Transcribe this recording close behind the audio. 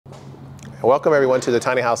Welcome everyone to the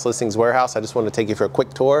Tiny House Listings warehouse. I just want to take you for a quick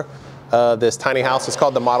tour of this tiny house. It's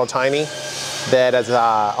called the Model Tiny that is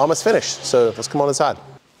almost finished. So let's come on inside.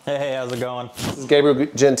 Hey, how's it going? This is Gabriel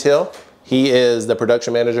Gentile. He is the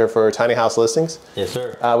production manager for Tiny House Listings. Yes,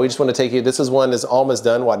 sir. We just want to take you, this is one that's almost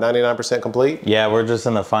done, what, 99% complete? Yeah, we're just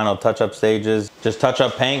in the final touch-up stages. Just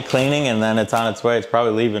touch-up paint, cleaning, and then it's on its way. It's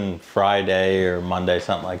probably leaving Friday or Monday,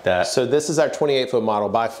 something like that. So this is our 28-foot model,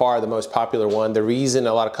 by far the most popular one. The reason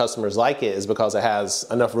a lot of customers like it is because it has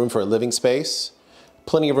enough room for a living space,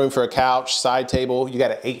 plenty of room for a couch, side table. You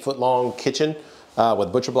got an 8-foot long kitchen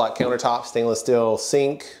with butcher block countertop, stainless steel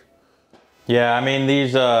sink. Yeah, I mean,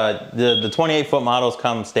 these the 28-foot models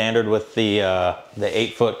come standard with the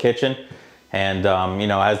 8-foot kitchen. And, you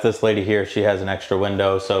know, as this lady here, she has an extra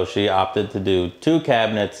window, so she opted to do 2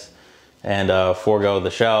 cabinets and forego the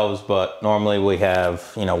shelves. But normally we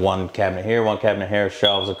have, you know, 1 cabinet here, 1 cabinet here,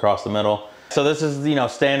 shelves across the middle. So this is, you know,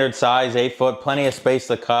 standard size, 8-foot, plenty of space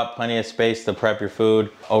to cut, plenty of space to prep your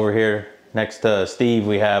food. Over here next to Steve,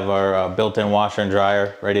 we have our built-in washer and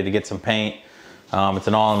dryer ready to get some paint. It's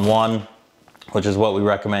an all-in-one, which is what we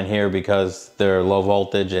recommend here because they're low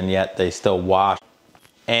voltage and yet they still wash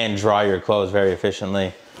and dry your clothes very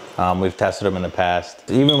efficiently. We've tested them in the past.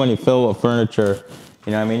 Even when you fill with furniture,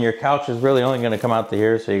 you know, I mean, your couch is really only gonna come out to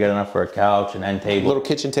here, so you got enough for a couch, an end table. A little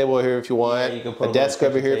kitchen table here if you want, you can put a desk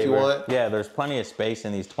over here if you want. Yeah, there's plenty of space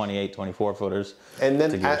in these 28, 24 footers and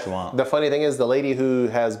then to get what you want. The funny thing is the lady who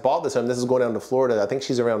has bought this home, this is going down to Florida, I think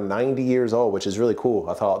she's around 90 years old, which is really cool.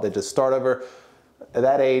 I thought they'd just start over at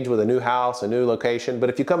that age with a new house, a new location. But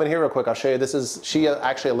if you come in here real quick, I'll show you. She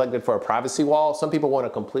actually elected for a privacy wall. Some people want a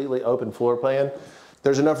completely open floor plan.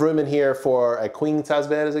 There's enough room in here for a queen size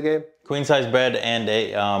bed, is it, Gabe? Queen size bed and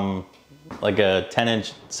a like a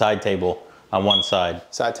 10-inch side table on one side.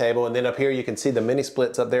 Side table, and then up here you can see the mini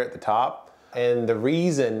splits up there at the top. And the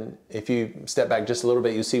reason, if you step back just a little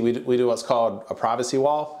bit, you see we do what's called a privacy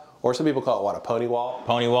wall. Or some people call it, what, a pony wall?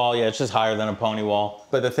 Pony wall, yeah, it's just higher than a pony wall.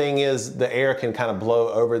 But the thing is, the air can kind of blow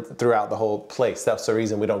over throughout the whole place. That's the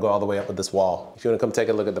reason we don't go all the way up with this wall. If you want to come take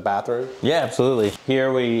a look at the bathroom. Yeah, absolutely.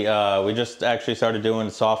 Here we just actually started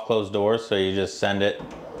doing soft close doors, so you just send it,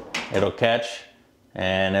 it'll catch,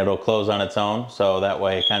 and it'll close on its own. So that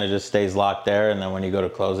way it kind of just stays locked there, and then when you go to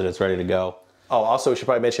close it, it's ready to go. Oh, also, we should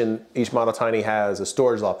probably mention each Model Tiny has a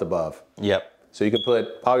storage loft above. Yep. So you can put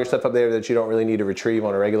all your stuff up there that you don't really need to retrieve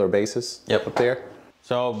on a regular basis. Yep. Up there.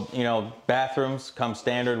 So, you know, bathrooms come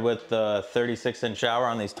standard with the 36-inch shower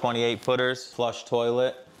on these 28-footers, flush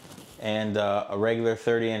toilet, and a regular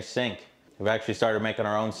 30-inch sink. We've actually started making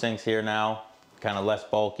our own sinks here now, kind of less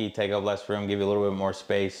bulky, take up less room, give you a little bit more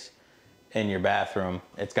space in your bathroom.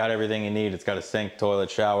 It's got everything you need. It's got a sink, toilet,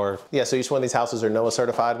 shower. Yeah, so each one of these houses are NOAA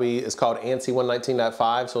certified. It's called ANSI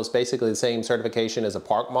 119.5, so it's basically the same certification as a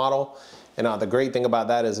park model. And the great thing about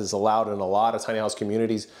that is it's allowed in a lot of tiny house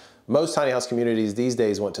communities. Most tiny house communities these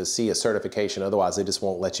days want to see a certification, otherwise they just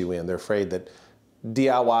won't let you in. They're afraid that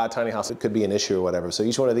DIY tiny house could be an issue or whatever. So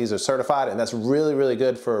each one of these are certified, and that's really, really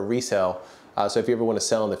good for a resale. So if you ever want to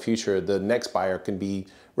sell in the future, the next buyer can be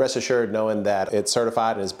rest assured knowing that it's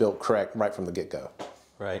certified and is built correct right from the get-go.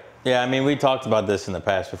 Right. Yeah, I mean, we talked about this in the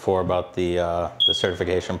past before about the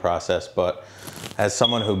certification process, but as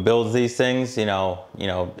someone who builds these things, you know,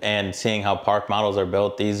 and seeing how park models are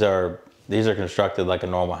built, these are constructed like a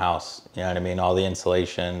normal house. You know what I mean? All the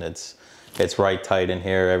insulation, it's right tight in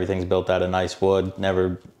here. Everything's built out of nice wood,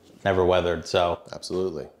 never weathered. So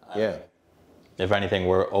absolutely, yeah. If anything,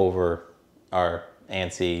 we're over our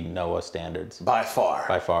ANSI NOAA standards. By far.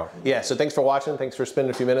 By far. Yeah, so thanks for watching. Thanks for spending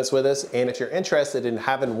a few minutes with us. And if you're interested in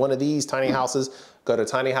having one of these tiny houses, go to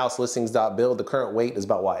Tinyhouselinstings.build. The current wait is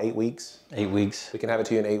about, what, 8 weeks? 8 weeks. We can have it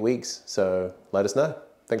to you in 8 weeks. So let us know.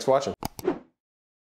 Thanks for watching.